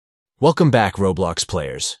Welcome back, Roblox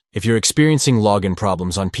players. If you're experiencing login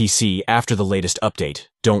problems on PC after the latest update,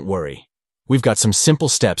 don't worry. We've got some simple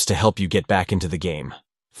steps to help you get back into the game.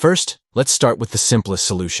 First, let's start with the simplest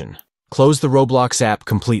solution. Close the Roblox app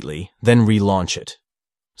completely, then relaunch it.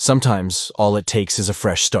 Sometimes, all it takes is a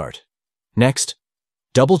fresh start. Next,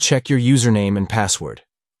 double-check your username and password.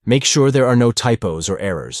 Make sure there are no typos or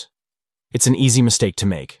errors. It's an easy mistake to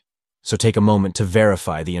make, so take a moment to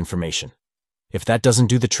verify the information. If that doesn't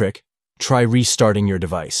do the trick, try restarting your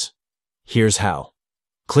device. Here's how.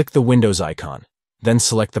 Click the Windows icon, then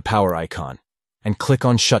select the power icon, and click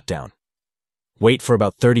on Shutdown. Wait for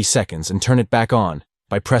about 30 seconds and turn it back on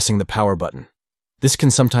by pressing the power button. This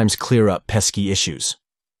can sometimes clear up pesky issues.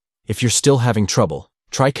 If you're still having trouble,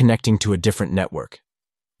 try connecting to a different network.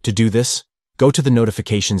 To do this, go to the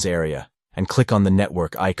Notifications area and click on the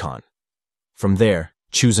network icon. From there,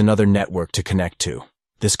 choose another network to connect to.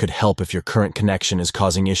 This could help if your current connection is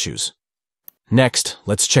causing issues. Next,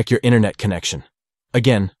 let's check your internet connection.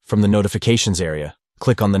 Again, from the Notifications area,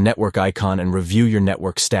 click on the network icon and review your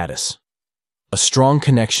network status. A strong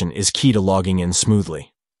connection is key to logging in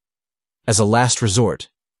smoothly. As a last resort,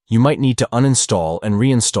 you might need to uninstall and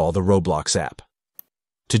reinstall the Roblox app.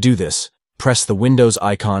 To do this, press the Windows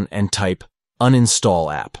icon and type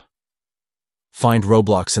Uninstall app. Find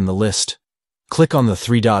Roblox in the list. Click on the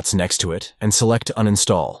three dots next to it and select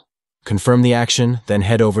Uninstall. Confirm the action, then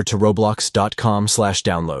head over to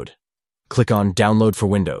roblox.com/download. Click on Download for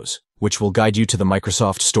Windows, which will guide you to the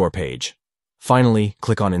Microsoft Store page. Finally,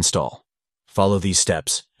 click on Install. Follow these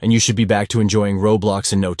steps, and you should be back to enjoying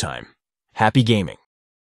Roblox in no time. Happy gaming!